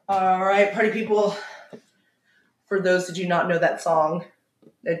 All right, party people. For those that do not know that song,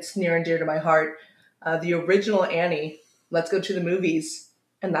 it's near and dear to my heart. The original Annie, Let's Go to the Movies.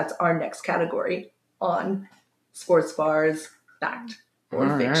 And that's our next category on Sports Bars, Fact or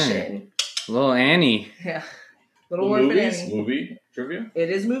All right. Fiction. Little Annie. Yeah. Little Orphan Movies? Annie. Movie trivia? It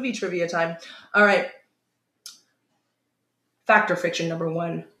is movie trivia time. All right. Fact or fiction number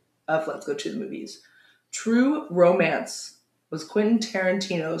 1 of Let's Go to the Movies. True Romance was Quentin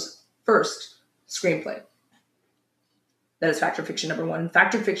Tarantino's first screenplay. That is fact or fiction number 1.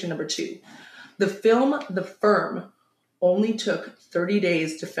 Fact or fiction number 2. The film The Firm only took 30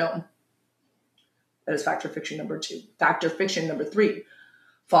 days to film. That is fact or fiction number 2. Fact or fiction number 3.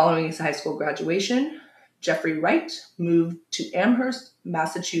 Following his high school graduation, Jeffrey Wright moved to Amherst,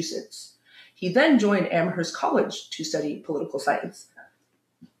 Massachusetts. He then joined Amherst College to study political science.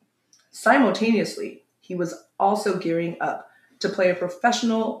 Simultaneously, he was also gearing up to play a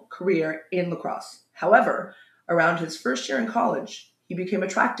professional career in lacrosse. However, around his first year in college, he became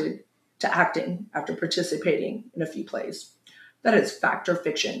attracted to acting after participating in a few plays. That is fact or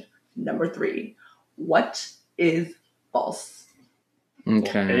fiction number 3. What is false?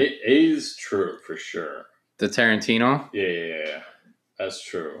 Okay. A is true for sure. The Tarantino. Yeah. That's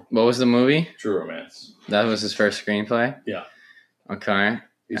true. What was the movie? True Romance. That was his first screenplay? Yeah. Okay.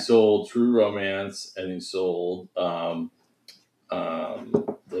 He sold True Romance and he sold the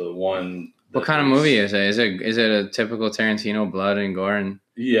one. What kind of movie is it? Is it a typical Tarantino blood and gore and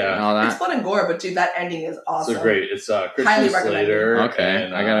Yeah. all It's that? fun and gore, but dude, that ending is awesome. It's great. It's Christian Highly recommended. Slater. Okay.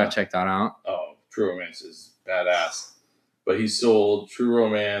 and, I gotta check that out. Oh, True Romance is badass. But he sold True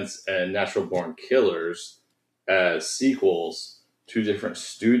Romance and Natural Born Killers as sequels. 2 different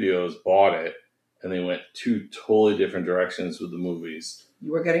studios bought it, and they went 2 totally different directions with the movies.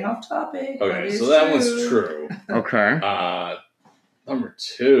 You were getting off topic. Okay, so that one's true. Okay. Number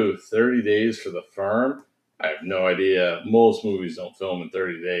 2, 30 Days for the Firm. I have no idea. Most movies don't film in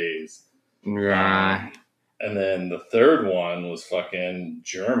 30 days. Yeah. And then the third one was fucking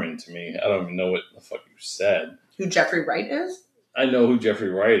German to me. I don't even know what the fuck you said. Who Jeffrey Wright is? I know who Jeffrey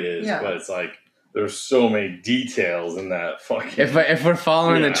Wright is, Yeah. but it's like there's so many details in that fucking. If we're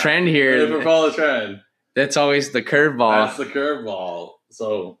following the Yeah. trend If here, we follow the trend, that's always the curveball. that's the curveball.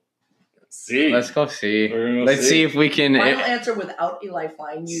 So C. Let's go see. We're gonna go Let's C. see if we can. Final answer without a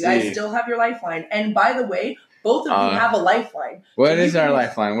lifeline. You C. guys still have your lifeline. And by the way, both of you have a lifeline. What So you is our can-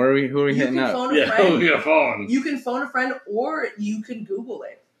 lifeline? Who are we You hitting can up? phone a Yeah, friend. we got a phone. You can phone a friend, or you can Google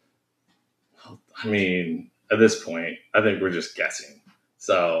it. I mean, at this point, I think we're just guessing.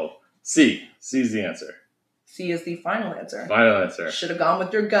 So C. C's the answer. C is the final answer. Final answer. Should have gone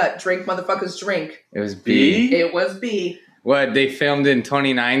with your gut. Drink, motherfuckers, drink. It was B. B. It was B. What, they filmed in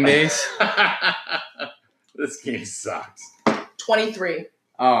 29 days? This game sucks. 23.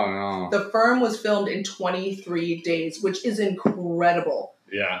 Oh, no. The Firm was filmed in 23 days, which is incredible.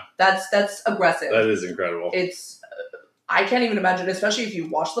 Yeah, That's aggressive. that is incredible. It's I can't even imagine, especially if you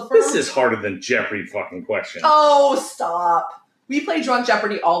watch The Firm. This is harder than Jeopardy fucking question. Oh, stop. We play Drunk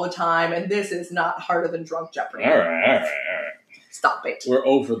Jeopardy all the time, and this is not harder than Drunk Jeopardy. All right. Stop it. We're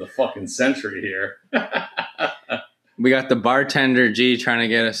over the fucking century here. We got the bartender G trying to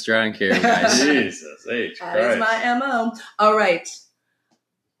get us drunk here, guys. Jesus H. That is Christ. my MO. All right.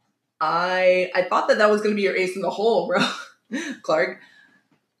 I thought that was going to be your ace in the hole, bro. Clark.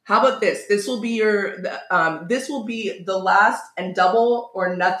 How about this? This will be the last and double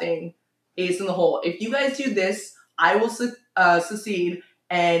or nothing ace in the hole. If you guys do this, I will succeed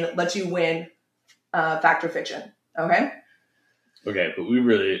and let you win Fact or Fiction. Okay? Okay, but we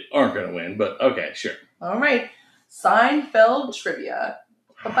really aren't going to win, but okay, sure. All right. Seinfeld trivia.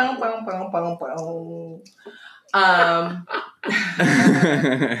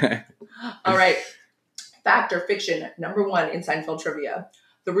 All right. Fact or fiction, number 1 in Seinfeld trivia.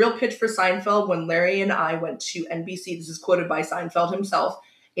 The real pitch for Seinfeld when Larry and I went to NBC, this is quoted by Seinfeld himself,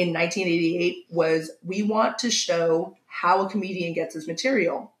 in 1988 was, we want to show how a comedian gets his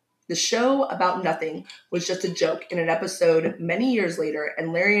material. The show about nothing was just a joke in an episode many years later,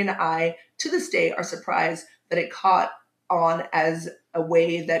 and Larry and I, to this day, are surprised that it caught on as a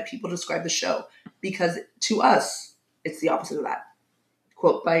way that people describe the show, because to us, it's the opposite of that.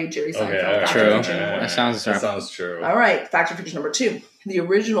 Quote by Jerry Seinfeld. Okay, all right. Fact or True. fiction. That sounds true. All right, fact or fiction number 2. The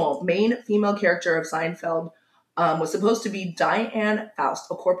original main female character of Seinfeld was supposed to be Diane Faust,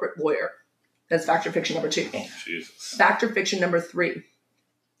 a corporate lawyer. That's fact or fiction number 2. Jesus. Fact or fiction number 3.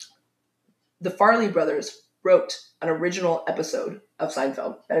 The Farley brothers wrote an original episode of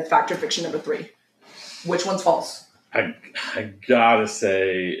Seinfeld. That is fact or fiction number 3. Which one's false? I gotta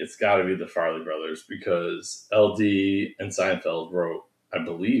say it's gotta be the Farley brothers because LD and Seinfeld wrote, I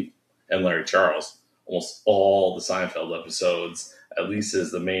believe, and Larry Charles, almost all the Seinfeld episodes, at least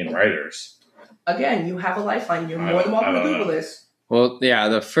as the main writers. Again, you have a lifeline. You're I more than don't- welcome I to don't Google know. this. Well, yeah,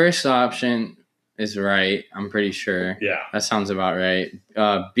 the first option is right. I'm pretty sure. Yeah. That sounds about right.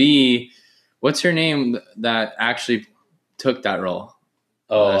 B, what's her name that actually took that role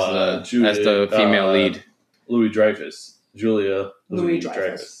as the female lead? Louis Dreyfus. Julia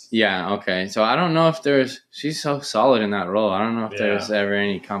Louis-Dreyfus. Yeah, okay. So I don't know if she's so solid in that role. I don't know if Yeah. there's ever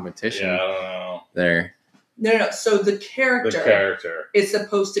any competition Yeah, I don't know. there. No. So the The character character. is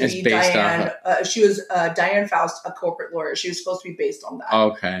supposed to It's be based Diane. She was Diane Faust, a corporate lawyer. She was supposed to be based on that.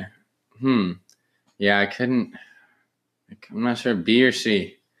 Okay. Yeah, I'm not sure. B or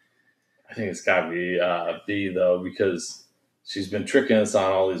C? I think it's gotta be B though, because she's been tricking us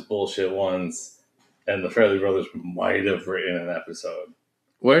on all these bullshit ones, and the Farley brothers might have written an episode.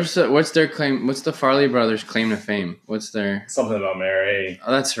 What's their claim? What's the Farley brothers' claim to fame? What's their? Something about Mary.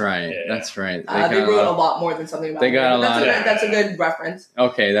 Oh, that's right. Yeah. That's right. They wrote a lot more than something about They got me, a but lot. That's a good reference.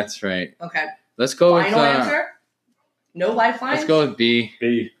 Okay, that's right. Okay. Let's go Final with. answer? No lifelines? Let's go with B.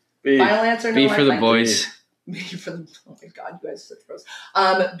 B. Final answer, no B for the lifelines? boys. B for the... Oh my god, you guys are such pros.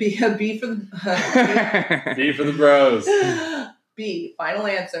 B for the... B for the bros. B. Final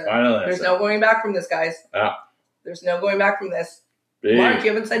answer. Final answer. There's no going back from this, guys. Yeah. There's no going back from this. B. Mark,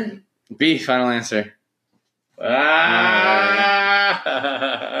 you haven't said... B. Final answer. Ah!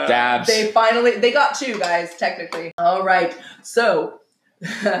 Dabs. They got 2, guys, technically. All right. So,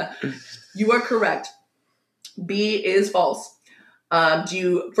 you are correct. B is false.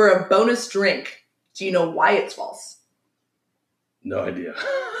 For a bonus drink, do you know why it's false? No idea.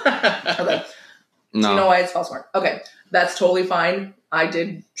 Okay. Do you know No. why it's false, Mark? Okay. That's totally fine. I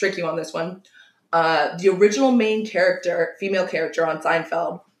did trick you on this one. The original main character, female character on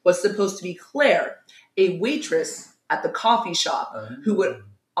Seinfeld, was supposed to be Claire, a waitress at the coffee shop who would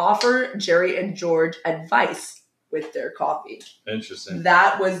offer Jerry and George advice with their coffee. Interesting.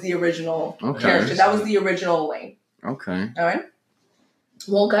 That was the original Okay. character. That was the original Elaine. Okay. All right.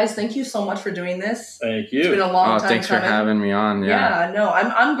 Well, guys, thank you so much for doing this. Thank It's been you. a long Oh, time thanks for coming. having me on. Yeah. Yeah, no,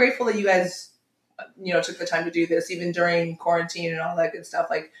 I'm grateful that you guys, took the time to do this, even during quarantine and all that good stuff.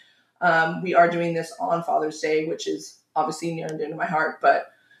 Like, we are doing this on Father's Day, which is obviously near and dear to my heart.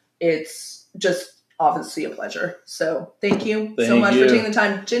 But it's just obviously a pleasure. So thank you so Thank much you. for taking the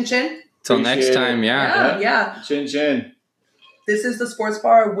time. Chin Chin. Till Appreciate next it. time, yeah. Yeah. Chin chin. This is the Sports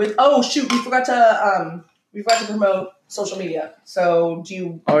Bar with. Oh shoot, we forgot to promote social media. So do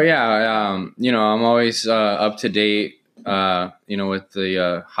you? Oh yeah, I'm always up to date. With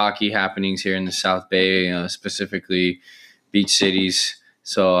the hockey happenings here in the South Bay, specifically beach cities.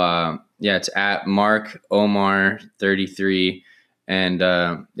 So it's at Mark Omar 33, and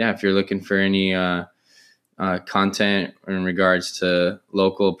if you're looking for any content in regards to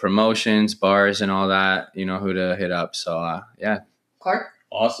local promotions, bars, and all that, you know who to hit up. So Clark.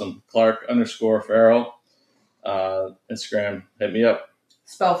 Awesome. Clark_Farrell. Instagram. Hit me up.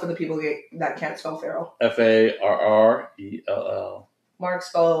 Spell for the people that can't spell Farrell. FARRELL. Mark,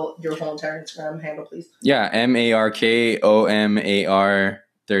 spell your whole entire Instagram handle, please. Yeah, MarkOmar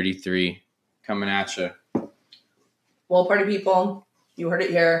 33 coming at you. Well, party people, you heard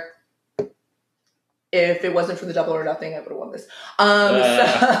it here. If it wasn't for the double or nothing, I would have won this.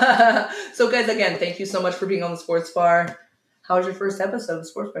 So guys, again, thank you so much for being on the Sports Bar. How was your first episode of the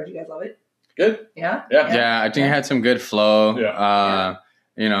Sports Bar? Did you guys love it? Good. Yeah? Yeah, I think it had some good flow. Yeah.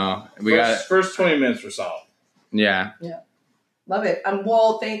 First 20 minutes were solid. Yeah. Love it.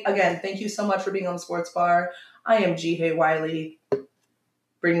 Well, thank you so much for being on the Sports Bar. I am G. Hay Wiley,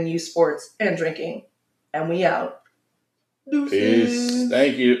 bringing you sports and drinking. And we out. Deuces. Peace.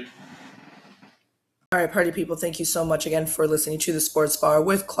 Thank you. All right, party people, thank you so much again for listening to the Sports Bar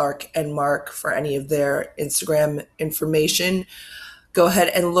with Clark and Mark. For any of their Instagram information, go ahead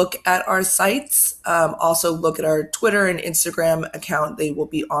and look at our sites. Also look at our Twitter and Instagram account. They will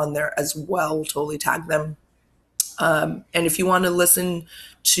be on there as well. We'll totally tag them. And if you want to listen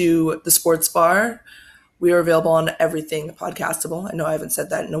to the Sports Bar, we are available on everything podcastable. I know I haven't said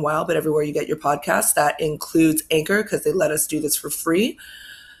that in a while, but everywhere you get your podcast, that includes Anchor, because they let us do this for free.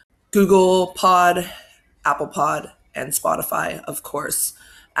 Google Pod, Apple Pod, and Spotify, of course,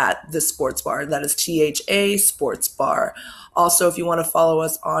 at the Sports Bar. That is THA Sports Bar. Also, if you want to follow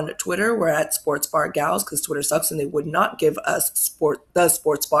us on Twitter, we're at Sports Bar Gals, because Twitter sucks and they would not give us the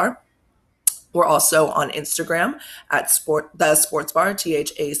Sports Bar. We're also on Instagram at the Sports Bar,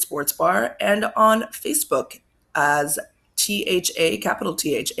 THA Sports Bar, and on Facebook as THA, capital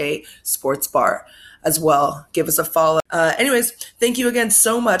THA Sports Bar as well. Give us a follow. Anyways, thank you again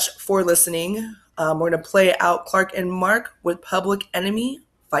so much for listening. We're going to play out Clark and Mark with Public Enemy,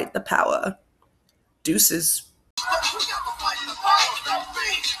 Fight the Power. Deuces.